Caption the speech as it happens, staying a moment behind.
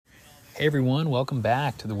Hey everyone, welcome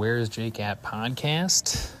back to the Where's Jake At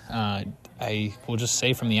podcast. I will just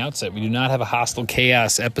say from the outset, we do not have a Hostile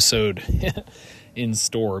Chaos episode in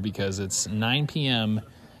store because it's 9 p.m.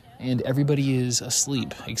 and everybody is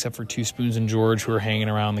asleep except for Two Spoons and George, who are hanging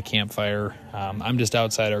around the campfire. I'm just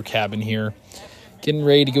outside our cabin here, getting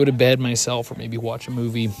ready to go to bed myself or maybe watch a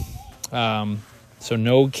movie. So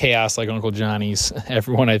no chaos like Uncle Johnny's.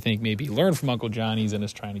 Everyone, I think, maybe learned from Uncle Johnny's and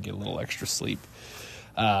is trying to get a little extra sleep.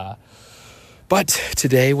 But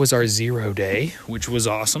today was our 0 day, which was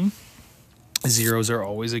awesome. Zeros are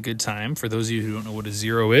always a good time. For those of you who don't know what a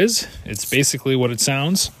zero is, it's basically what it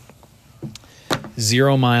sounds.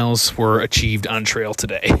 0 miles were achieved on trail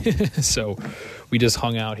today. So we just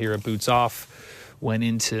hung out here at Boots Off, went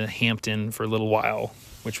into Hampton for a little while,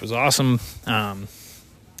 which was awesome.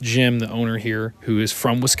 Jim, the owner here, who is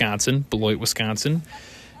from Wisconsin, Beloit, Wisconsin,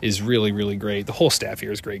 is really, really great. The whole staff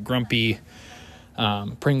here is great. Grumpy,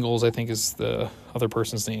 Pringles, I think, is the other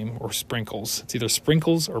person's name, or Sprinkles. It's either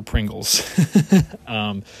Sprinkles or Pringles.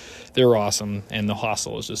 They're awesome, and the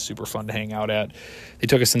hostel is just super fun to hang out at. They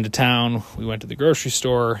took us into town. We went to the grocery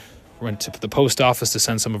store, went to the post office to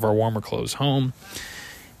send some of our warmer clothes home.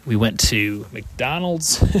 We went to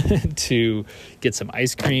McDonald's to get some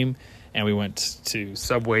ice cream, and we went to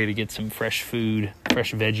Subway to get some fresh food,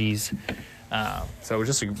 fresh veggies. So it was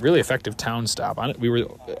just a really effective town stop.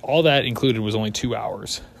 All that included was only 2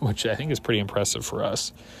 hours, which I think is pretty impressive for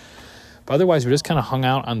us. But otherwise, we just kind of hung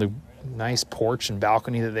out on the nice porch and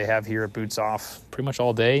balcony that they have here at Boots Off pretty much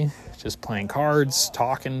all day, just playing cards,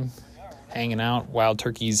 talking, hanging out. Wild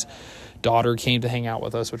Turkey's daughter came to hang out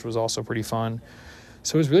with us, which was also pretty fun.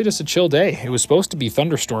 So it was really just a chill day. It was supposed to be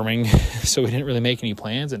thunderstorming, so we didn't really make any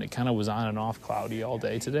plans, and it kind of was on and off cloudy all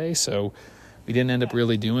day today. So we didn't end up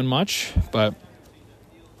really doing much, but,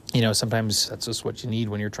 you know, sometimes that's just what you need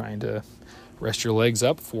when you're trying to rest your legs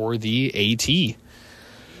up for the AT.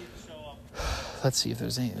 Let's see if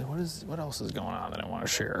there's any, what else is going on that I want to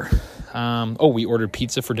share? We ordered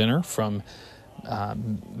pizza for dinner from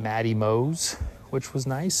Maddie Moe's, which was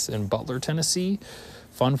nice, in Butler, Tennessee.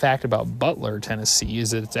 Fun fact about Butler, Tennessee,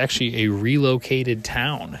 is that it's actually a relocated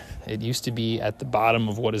town. It used to be at the bottom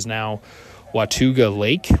of what is now Watauga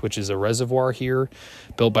Lake, which is a reservoir here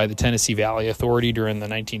built by the Tennessee Valley Authority during the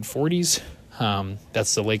 1940s.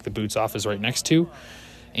 That's the lake the Boots Off is right next to.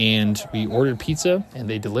 And we ordered pizza, and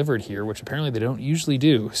they delivered here, which apparently they don't usually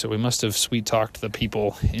do. So we must have sweet-talked the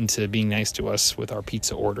people into being nice to us with our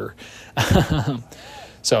pizza order.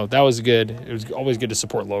 So that was good. It was always good to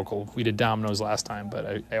support local. We did Domino's last time,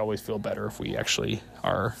 but I always feel better if we actually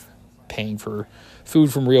are paying for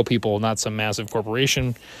food from real people, not some massive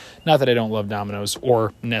corporation. Not that I don't love Domino's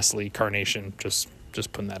or Nestle, Carnation, just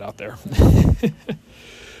putting that out there.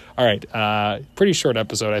 All right, pretty short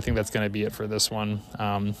episode. I think that's going to be it for this one.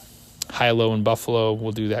 High, low, and Buffalo.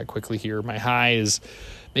 We'll do that quickly here. My high is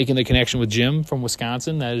making the connection with Jim from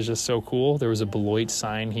Wisconsin. That is just so cool. There was a Beloit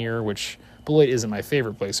sign here, which Beloit isn't my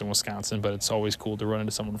favorite place in Wisconsin, but it's always cool to run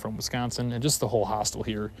into someone from Wisconsin. And just the whole hostel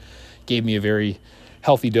here gave me a very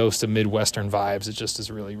healthy dose of Midwestern vibes. It just is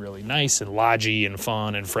really, really nice and lodgy and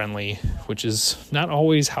fun and friendly, which is not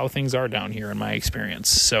always how things are down here in my experience.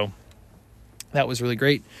 So that was really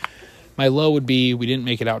great. My low would be we didn't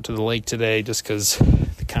make it out to the lake today just because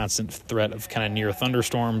the constant threat of kind of near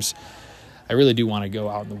thunderstorms. I really do want to go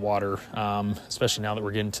out in the water, especially now that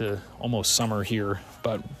we're getting to almost summer here,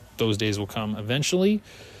 but those days will come eventually.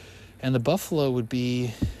 And the Buffalo would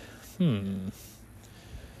be,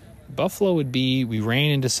 we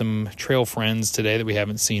ran into some trail friends today that we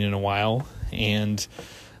haven't seen in a while. And,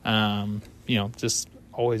 just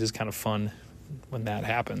always is kind of fun when that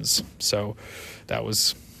happens. So that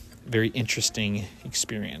was a very interesting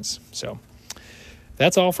experience. So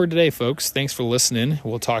that's all for today, folks. Thanks for listening.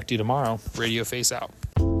 We'll talk to you tomorrow. Radio Face out.